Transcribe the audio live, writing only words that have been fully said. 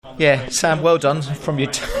Yeah, Sam, well done from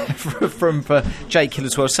your from Jake Hill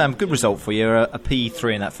as well. Sam, good result for you. A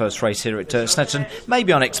P3 in that first race here at Snetterton.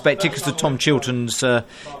 Maybe unexpected because of Tom Chilton's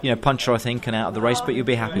puncher, I think, and out of the race. But you'll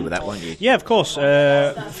be happy with that, won't you? Yeah, of course.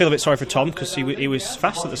 I feel a bit sorry for Tom because he was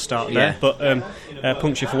fast at the start there, but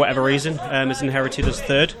puncture for whatever reason is inherited as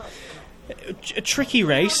third. A tricky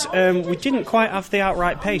race. We didn't quite have the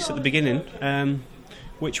outright pace at the beginning.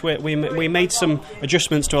 Which we made some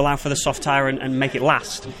adjustments to allow for the soft tyre and make it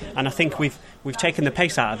last. And I think we've taken the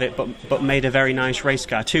pace out of it, but made a very nice race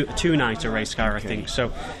car, too nice a race car, I think.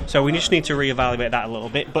 So we just need to reevaluate that a little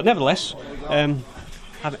bit. But nevertheless,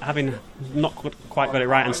 having not quite got it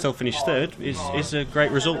right and still finished third is a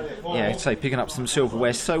great result. Yeah, I'd say picking up some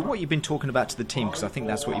silverware. So what you've been talking about to the team, because I think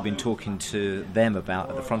that's what you've been talking to them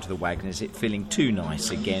about at the front of the wagon, is it feeling too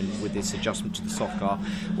nice again with this adjustment to the soft car,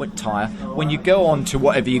 wet tyre. When you go on to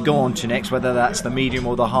whatever you go on to next, whether that's the medium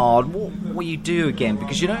or the hard, what will you do again?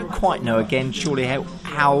 Because you don't quite know again, surely,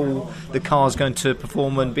 how the car's going to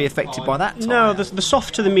perform and be affected by that tyre. No, the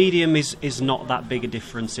soft to the medium is not that big a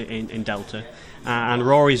difference in Delta. And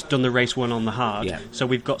Rory's done the race one on the hard, so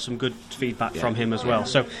we've got some good feedback from him as well.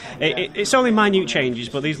 So it's only minute changes,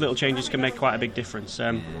 but these little changes can make quite a big difference.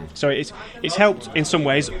 So it's helped in some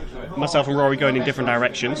ways, myself and Rory going in different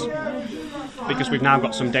directions, because we've now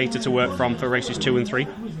got some data to work from for races 2 and 3.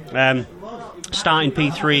 Starting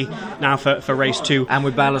P3 now for race 2, and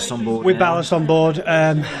with ballast on board.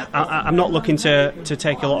 I'm not looking to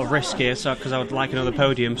take a lot of risk here, because I would like another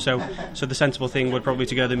podium. So the sensible thing would probably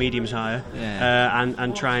to go the mediums higher,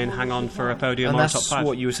 and try and hang on for a podium or a top 5. That's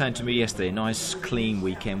what you were saying to me yesterday. A nice clean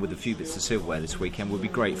weekend with a few bits of silverware this weekend would be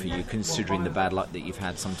great for you, considering the bad luck that you've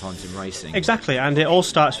had sometimes in racing. Exactly, and it all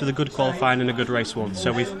starts with a good qualifying and a good race one.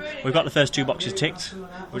 So we've got the first 2 boxes ticked.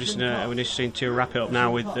 We're just need to wrap it up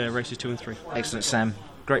now with races 2 and 3. Excellent, Sam.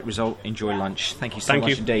 Great result. Enjoy lunch. Thank you so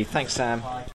much indeed. Thanks, Sam.